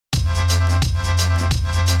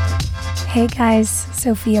Hey guys,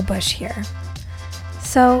 Sophia Bush here.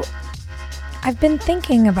 So, I've been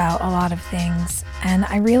thinking about a lot of things, and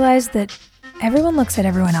I realized that everyone looks at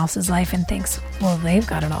everyone else's life and thinks, well, they've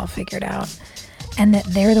got it all figured out, and that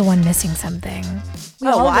they're the one missing something.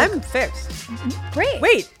 I'm fixed. Great.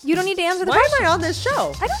 Wait. You don't need to answer the Why question. am I on this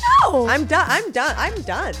show? I don't know. I'm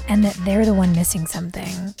done. And that they're the one missing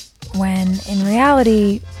something, when in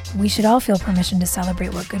reality, we should all feel permission to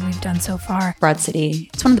celebrate what good we've done so far. Broad City,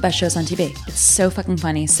 it's one of the best shows on TV. It's so fucking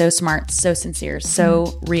funny, so smart, so sincere,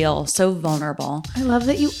 so real, so vulnerable. I love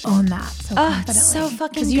that you own that so confidently. It's so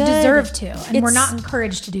fucking because you good. deserve to, and we're not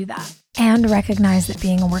encouraged to do that. And recognize that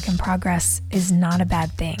being a work in progress is not a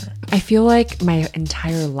bad thing. I feel like my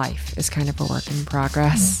entire life is kind of a work in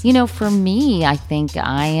progress. You know, for me, I think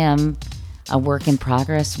I am a work in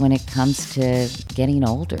progress when it comes to getting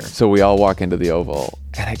older. So we all walk into the Oval,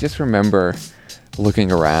 and I just remember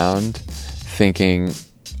looking around thinking,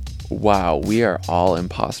 wow, we are all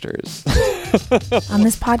imposters. On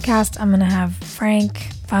this podcast, I'm going to have frank,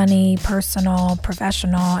 funny, personal,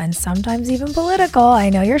 professional, and sometimes even political, I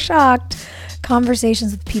know you're shocked,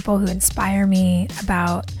 conversations with people who inspire me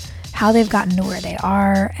about how they've gotten to where they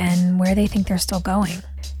are and where they think they're still going.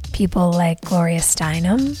 People like Gloria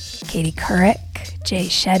Steinem, Couric, Jay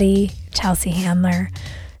Shetty, Chelsea Handler,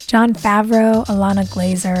 Jon Favreau, Alana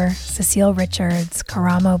Glazer, Cecile Richards,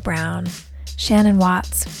 Karamo Brown, Shannon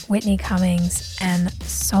Watts, Whitney Cummings, and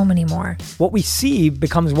so many more. What we see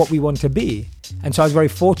becomes what we want to be. And so I was very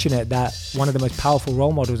fortunate that one of the most powerful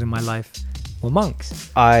role models in my life were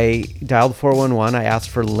monks. I dialed 411. I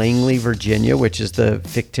asked for Langley, Virginia, which is the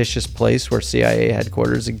fictitious place where CIA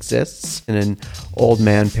headquarters exists. And an old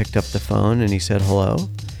man picked up the phone and he said, hello.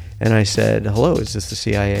 And I said, hello, is this the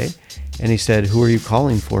CIA? And he said, who are you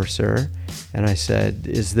calling for, sir? And I said,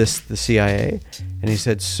 is this the CIA? And he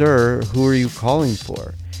said, sir, who are you calling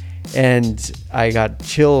for? And I got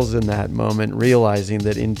chills in that moment, realizing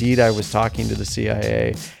that indeed I was talking to the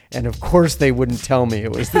CIA. And of course they wouldn't tell me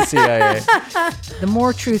it was the CIA. The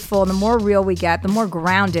more truthful and the more real we get, the more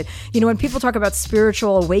grounded. You know, when people talk about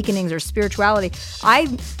spiritual awakenings or spirituality, I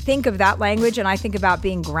think of that language and I think about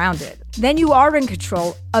being grounded. Then you are in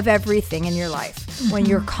control of everything in your life. Mm-hmm. When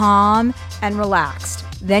you're calm and relaxed,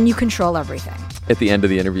 then you control everything. At the end of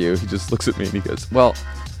the interview, he just looks at me and he goes, well,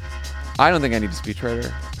 I don't think I need a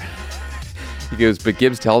speechwriter. He goes, but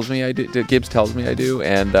Gibbs tells me I do,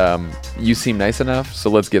 and you seem nice enough, so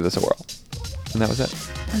let's give this a whirl. And that was it.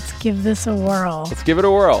 Let's give this a whirl. Let's give it a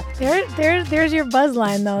whirl. There's your buzz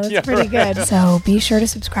line, though. That's pretty good. So be sure to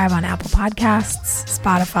subscribe on Apple Podcasts,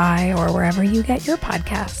 Spotify, or wherever you get your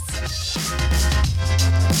podcasts.